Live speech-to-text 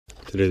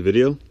Today's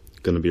video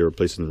going to be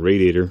replacing the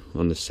radiator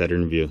on the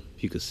Saturn Vue.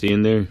 If you can see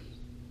in there,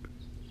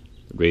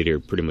 the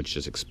radiator pretty much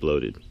just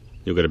exploded.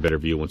 You'll get a better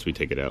view once we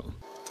take it out.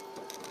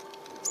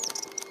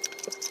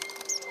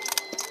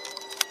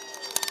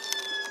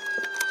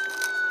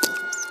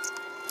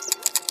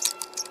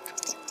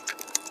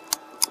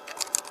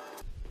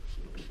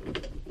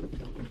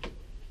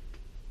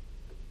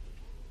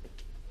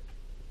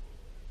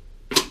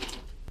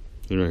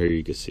 And right here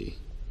you can see.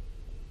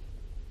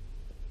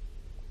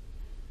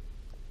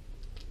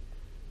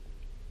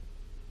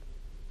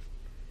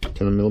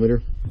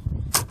 $10mm.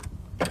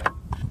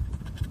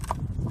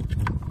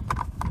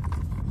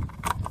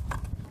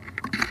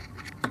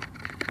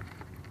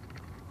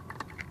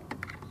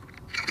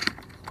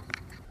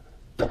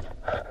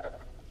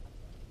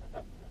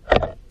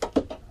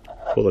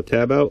 Pull the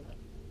tab out,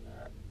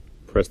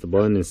 press the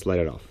button and slide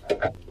it off.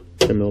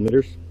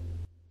 10mm.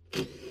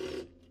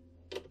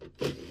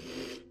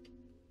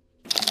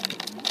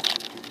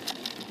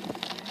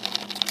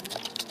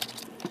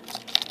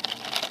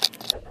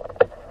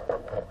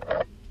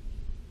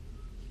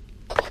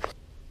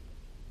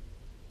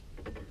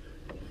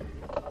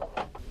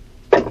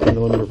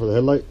 $10mm for the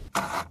headlight.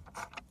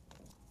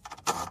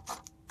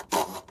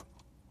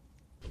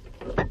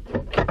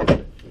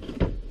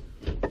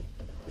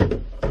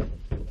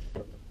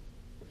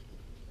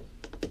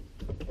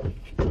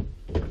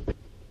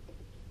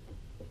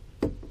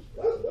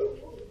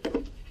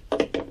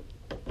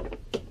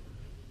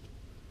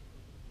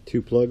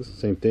 Two plugs,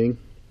 same thing.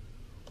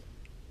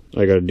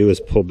 All I gotta do is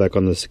pull back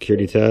on the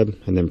security tab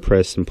and then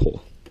press and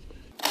pull.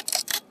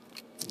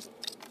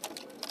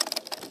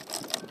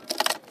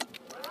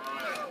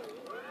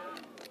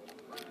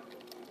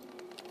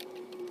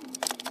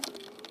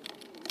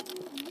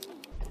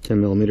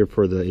 $10mm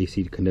for the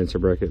AC condenser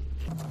bracket.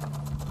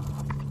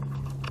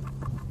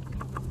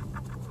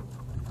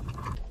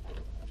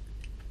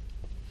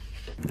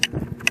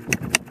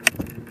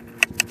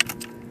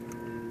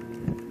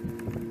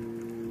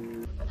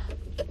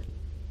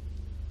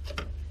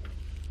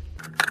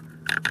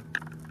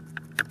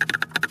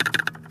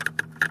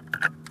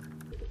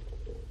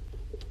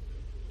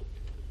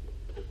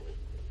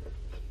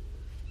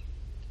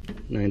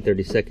 Nine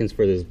 30 seconds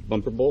for this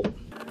bumper bolt.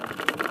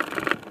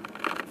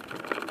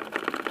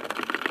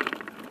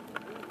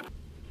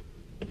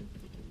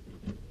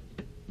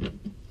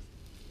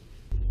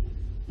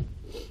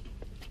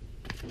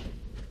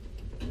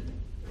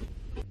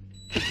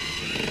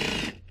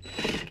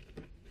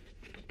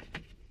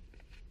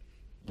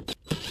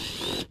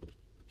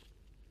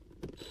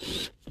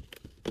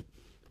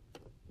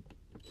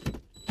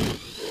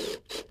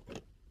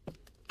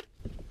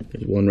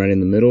 There's one right in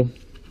the middle,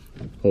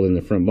 holding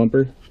the front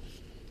bumper.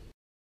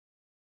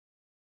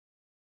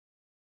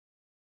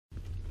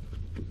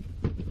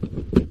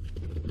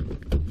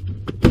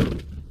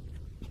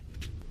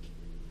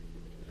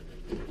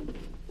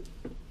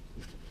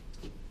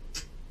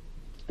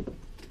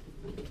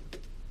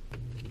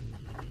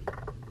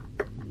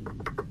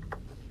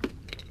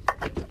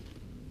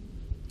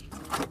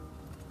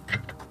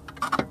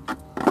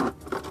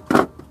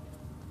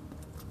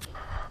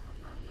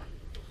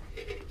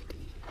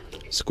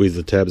 Squeeze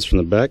the tabs from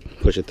the back,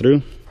 push it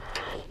through,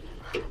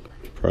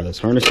 pry this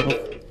harness off.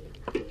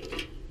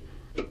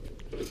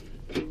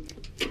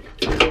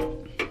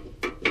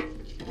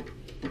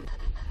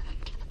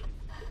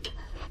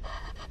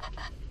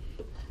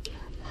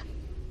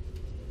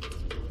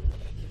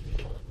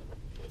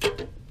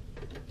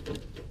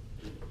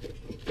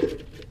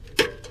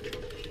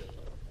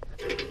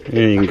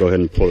 And you can go ahead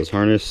and pull this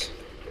harness.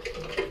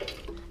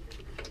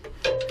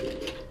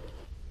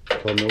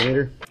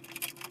 12mm.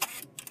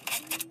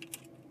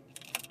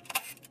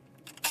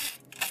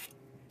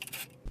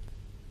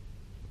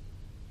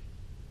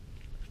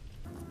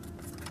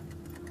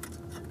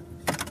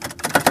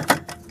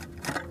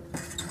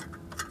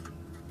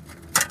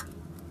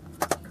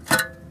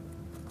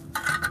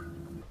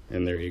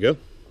 And there you go.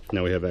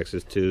 Now we have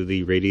access to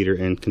the radiator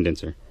and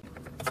condenser.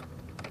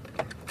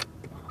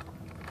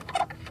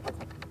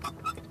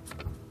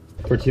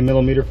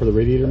 14mm for the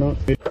radiator mount.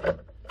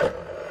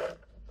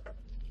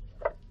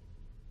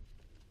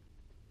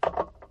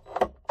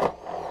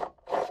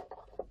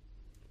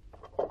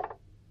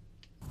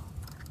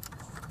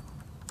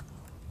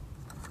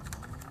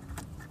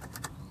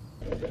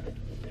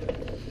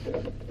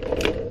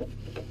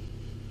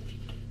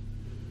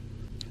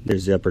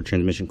 There's the upper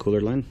transmission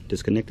cooler line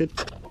disconnected.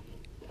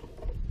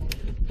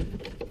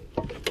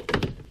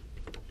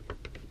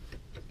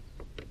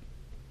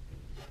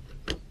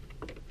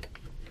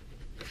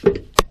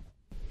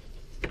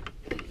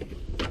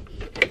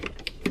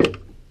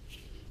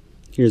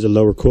 Here's a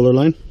lower cooler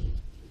line.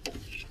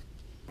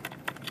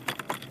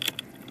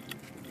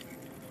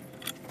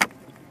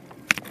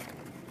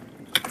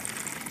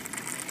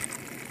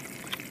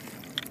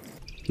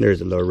 There's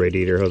the lower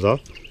radiator hose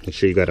off. Make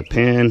sure you got a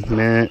pan,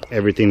 mat,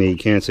 everything that you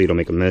can so you don't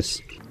make a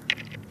mess.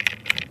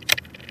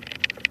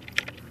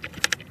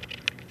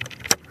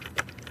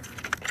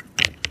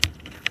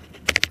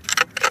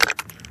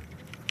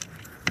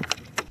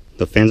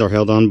 The fans are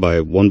held on by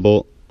one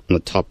bolt on the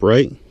top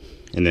right,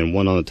 and then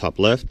one on the top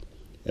left,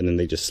 and then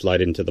they just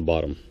slide into the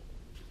bottom.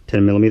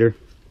 10 millimeter.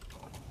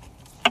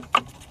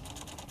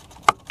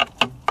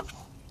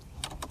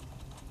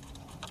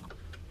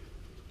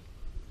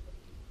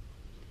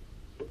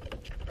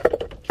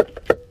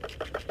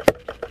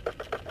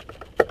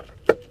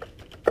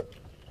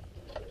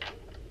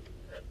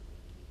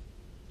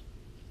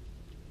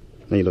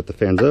 Then you lift the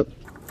fans up.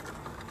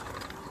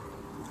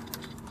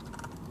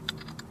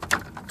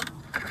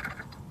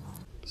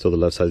 So the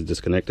left side is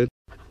disconnected.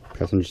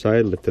 Passenger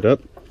side, lift it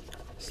up,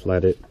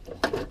 slide it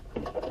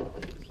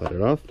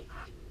off.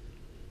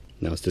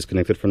 Now it's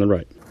disconnected from the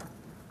right.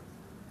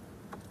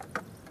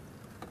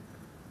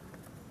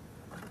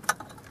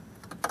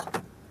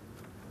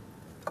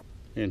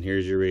 And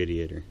here's your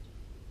radiator.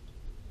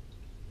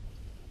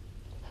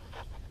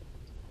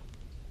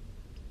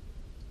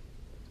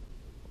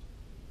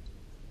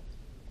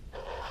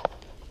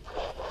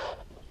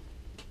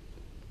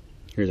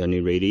 Here's our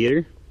new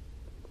radiator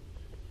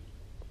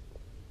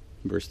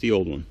versus the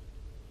old one.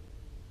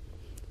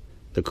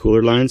 The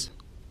cooler lines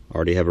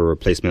already have a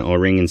replacement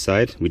O-ring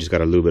inside. We just got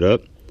to lube it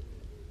up.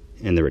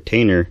 And the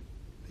retainer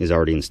is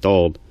already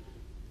installed.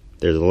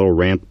 There's a little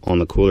ramp on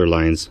the cooler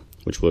lines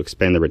which will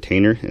expand the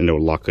retainer, and it will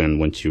lock in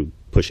once you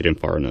push it in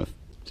far enough.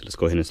 So let's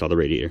go ahead and install the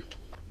radiator.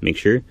 Make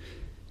sure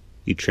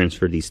you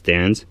transfer these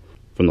stands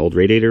from the old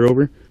radiator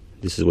over.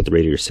 This is what the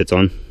radiator sits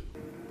on.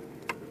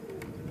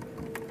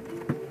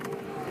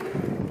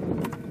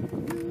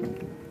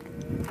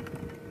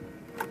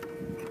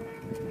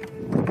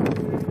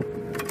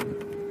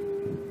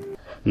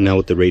 Now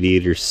with the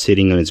radiator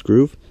sitting on its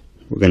groove,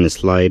 we're going to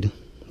slide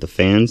the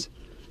fans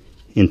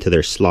into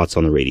their slots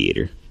on the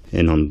radiator.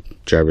 And on the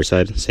driver's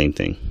side, same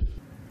thing.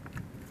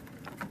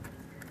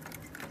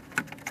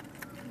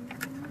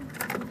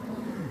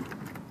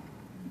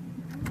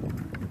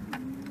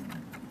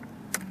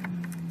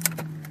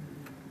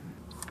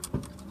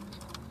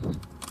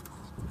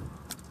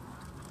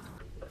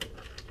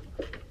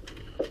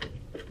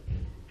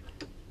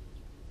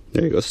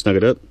 There you go, snug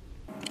it up.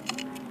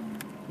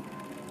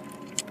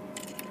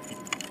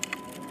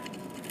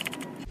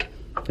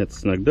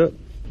 That's snugged up.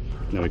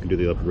 Now we can do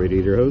the upper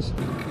radiator hose.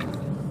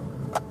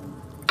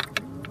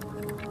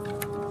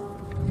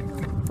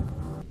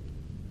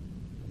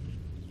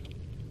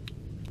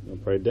 I'll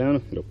put it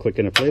down, it'll click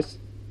into place.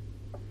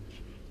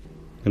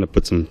 Gonna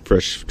put some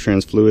fresh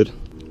trans fluid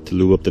to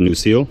lube up the new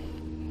seal.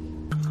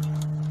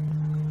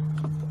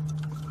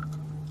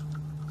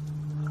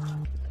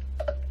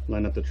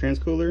 Line up the trans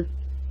cooler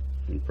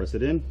and press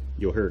it in.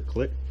 You'll hear it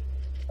click.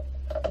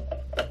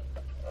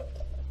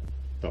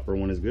 The upper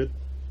one is good.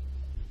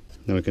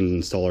 Now we can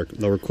install our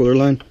lower cooler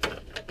line.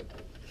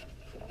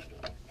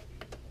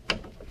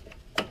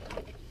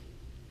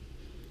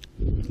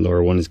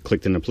 Lower one is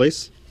clicked into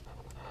place.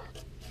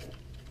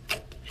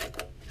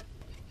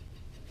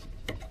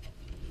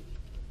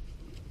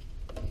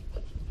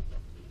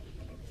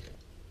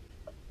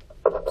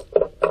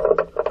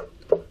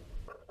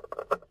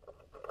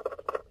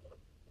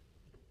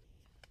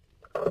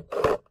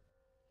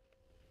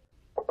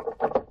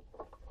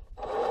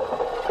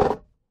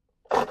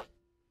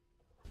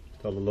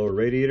 Install the lower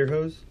radiator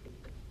hose.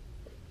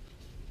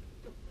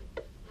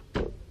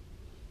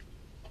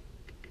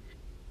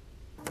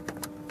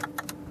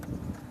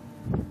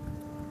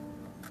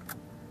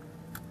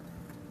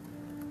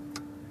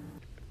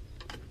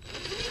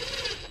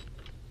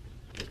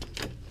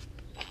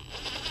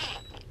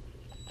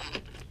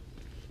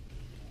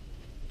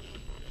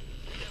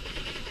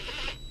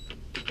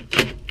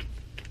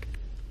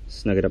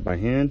 Snug it up by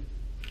hand.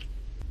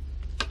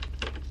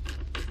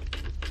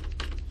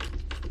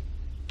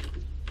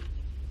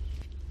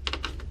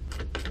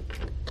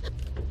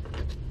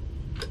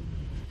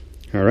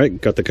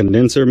 Alright, got the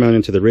condenser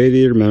mounted to the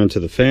radiator, mounted to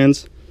the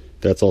fans.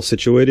 That's all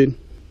situated.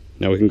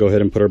 Now we can go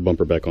ahead and put our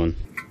bumper back on.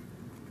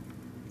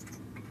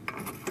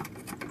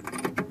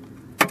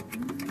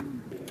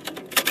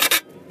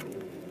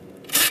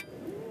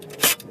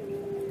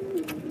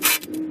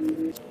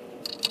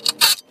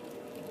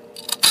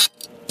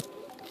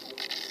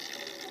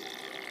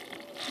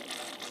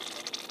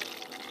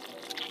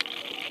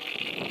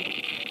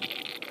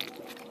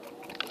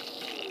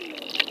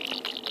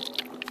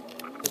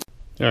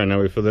 Alright,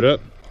 now we fill it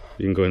up.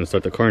 You can go ahead and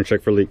start the car and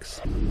check for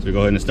leaks. So we go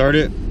ahead and start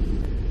it.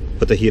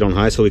 Put the heat on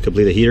high so we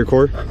complete the heater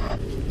core.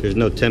 There's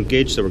no temp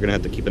gauge, so we're gonna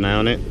have to keep an eye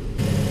on it.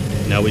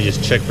 Now we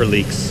just check for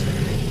leaks.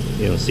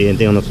 You don't see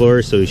anything on the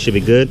floor, so we should be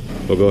good.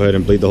 We'll go ahead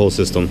and bleed the whole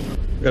system.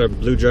 Got a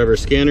blue driver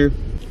scanner,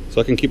 so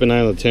I can keep an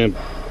eye on the temp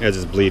as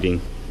it's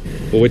bleeding.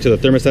 We'll wait till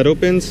the thermostat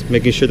opens,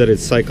 making sure that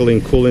it's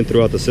cycling coolant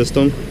throughout the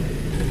system.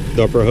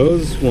 The upper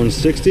hose,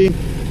 160.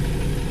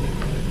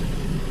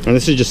 And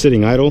this is just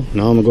sitting idle.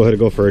 Now I'm gonna go ahead and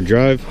go for a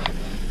drive.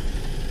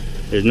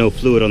 There's no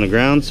fluid on the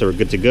ground, so we're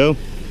good to go.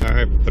 All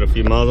right, put a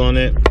few miles on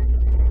it.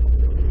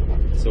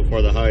 So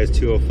far the high is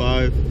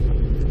 205.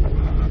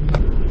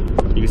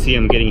 You can see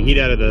I'm getting heat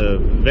out of the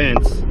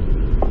vents.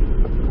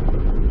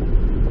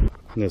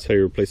 And that's how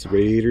you replace the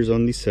radiators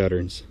on these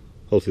Saturns.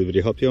 Hopefully the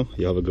video helped you.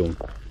 You have a good one.